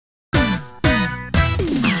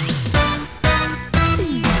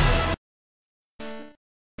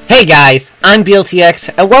Hey guys, I'm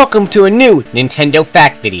BLTX, and welcome to a new Nintendo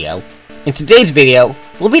Fact video. In today's video,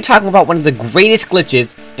 we'll be talking about one of the greatest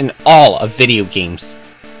glitches in all of video games.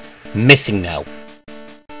 MissingNo.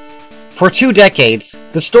 For 2 decades,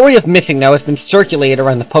 the story of MissingNo has been circulated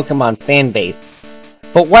around the Pokemon fanbase.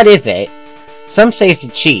 But what is it? Some say it's a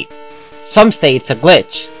cheat, some say it's a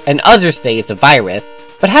glitch, and others say it's a virus.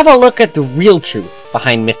 But have a look at the real truth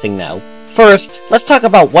behind MissingNo. First, let's talk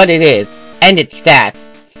about what it is, and its stats.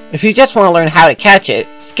 If you just want to learn how to catch it,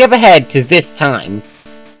 skip ahead to this time.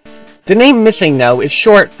 The name MissingNo is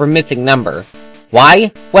short for missing number.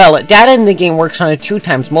 Why? Well, data in the game works on a 2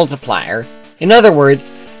 times multiplier. In other words,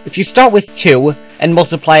 if you start with 2, and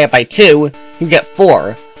multiply it by 2, you get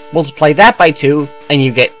 4. Multiply that by 2, and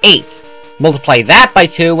you get 8. Multiply that by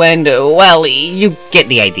 2, and, well, you get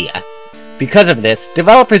the idea. Because of this,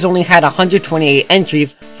 developers only had 128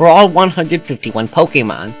 entries for all 151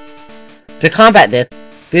 Pokemon. To combat this,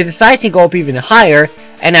 they decided to go up even higher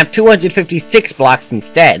and have 256 blocks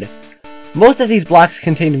instead. Most of these blocks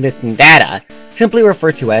contain missing data, simply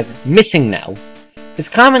referred to as MissingNo. It's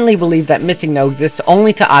commonly believed that MissingNo exists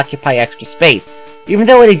only to occupy extra space. Even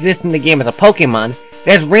though it exists in the game as a Pokemon,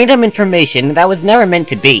 it has random information that was never meant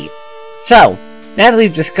to be. So, now that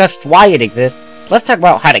we've discussed why it exists, let's talk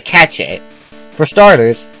about how to catch it. For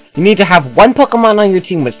starters, you need to have 1 Pokemon on your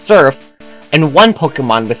team with Surf, and 1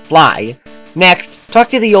 Pokemon with Fly. Next, talk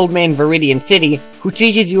to the old man Viridian City, who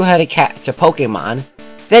teaches you how to catch a Pokemon.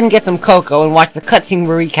 Then get some cocoa and watch the cutscene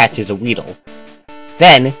where he catches a Weedle.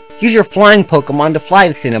 Then, use your flying Pokemon to fly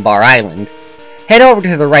to Cinnabar Island. Head over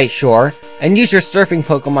to the right shore, and use your surfing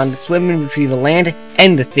Pokemon to swim in between the land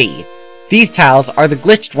and the sea. These tiles are the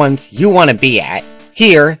glitched ones you want to be at.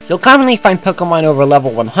 Here, you'll commonly find Pokemon over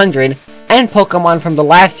level 100, and Pokemon from the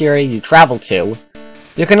last area you traveled to.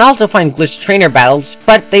 You can also find glitched trainer battles,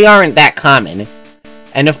 but they aren't that common.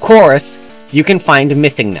 And of course, you can find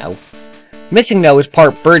MissingNo. MissingNo is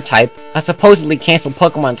part Bird type, a supposedly cancelled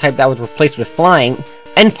Pokemon type that was replaced with Flying,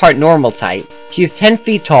 and part Normal type. He is 10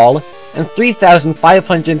 feet tall, and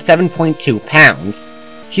 3,507.2 pounds.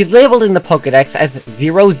 He's labeled in the Pokedex as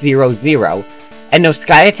 000, and knows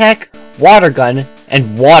Sky Attack, Water Gun,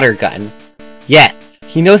 and Water Gun. Yes,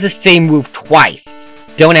 he knows the same move twice.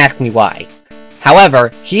 Don't ask me why.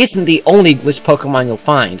 However, he isn't the only glitched Pokemon you'll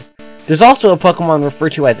find. There's also a Pokemon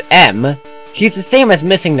referred to as M. He's the same as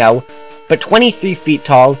MissingNo, but 23 feet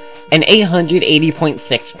tall and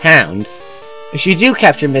 880.6 pounds. If you do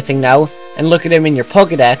capture MissingNo and look at him in your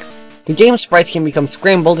Pokedex, the game sprites can become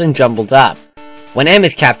scrambled and jumbled up. When M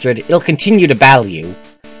is captured, it'll continue to battle you.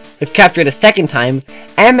 If captured a second time,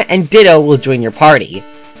 M and Ditto will join your party.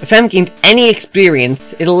 If M gains any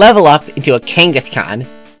experience, it'll level up into a Kangaskhan.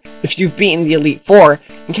 If you've beaten the Elite Four,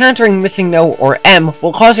 encountering MissingNo or M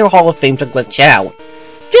will cause your Hall of Fame to glitch out.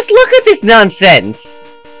 Just look at this nonsense!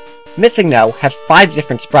 MissingNo has 5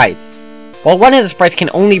 different sprites. While one of the sprites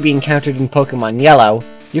can only be encountered in Pokemon Yellow,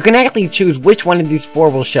 you can actually choose which one of these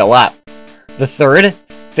 4 will show up. The 3rd,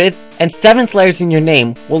 5th, and 7th letters in your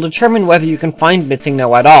name will determine whether you can find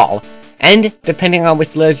MissingNo at all, and, depending on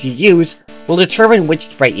which letters you use, will determine which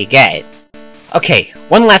sprite you get. Okay,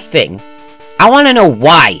 one last thing. I want to know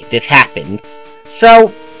why this happens,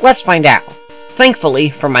 so let's find out. Thankfully,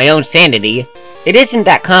 for my own sanity, it isn't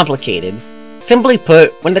that complicated. Simply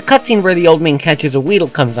put, when the cutscene where the old man catches a Weedle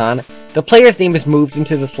comes on, the player's name is moved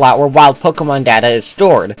into the slot where wild Pokemon data is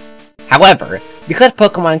stored. However, because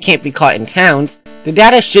Pokemon can't be caught in towns, the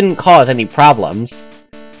data shouldn't cause any problems.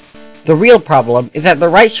 The real problem is that the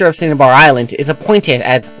right shore of Cinnabar Island is appointed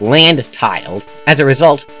as land tiles. As a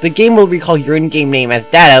result, the game will recall your in-game name as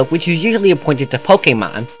data, which is usually appointed to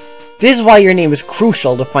Pokemon. This is why your name is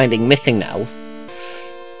crucial to finding MissingNo.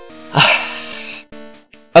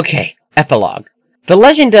 Okay, epilogue. The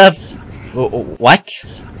legend of... what?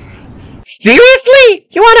 Seriously?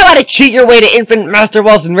 You wanna know how to cheat your way to Infinite Master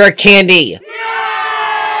Balls and Rare Candy?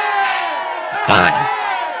 Fine.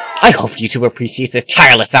 I hope YouTube appreciates the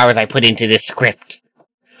tireless hours I put into this script.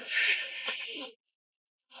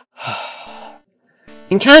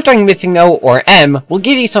 Encountering MissingNo or M will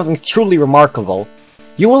give you something truly remarkable.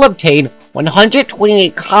 You will obtain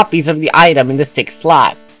 128 copies of the item in the 6th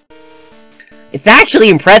slot. It's actually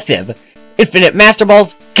impressive. Infinite Master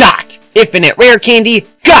Balls, got! Infinite Rare Candy,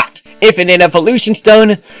 got! Infinite Evolution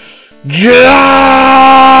Stone,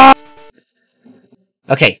 got!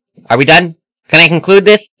 Okay, are we done? Can I conclude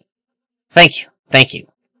this? Thank you.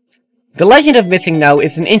 The legend of MissingNo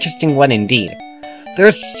is an interesting one indeed. There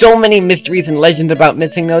are so many mysteries and legends about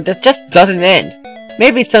MissingNo that just doesn't end.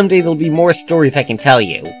 Maybe someday there'll be more stories I can tell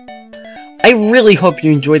you. I really hope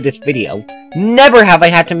you enjoyed this video. Never have I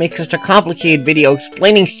had to make such a complicated video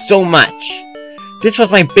explaining so much. This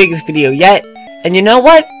was my biggest video yet, and you know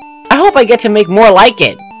what? I hope I get to make more like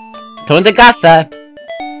it. Ton de gasa!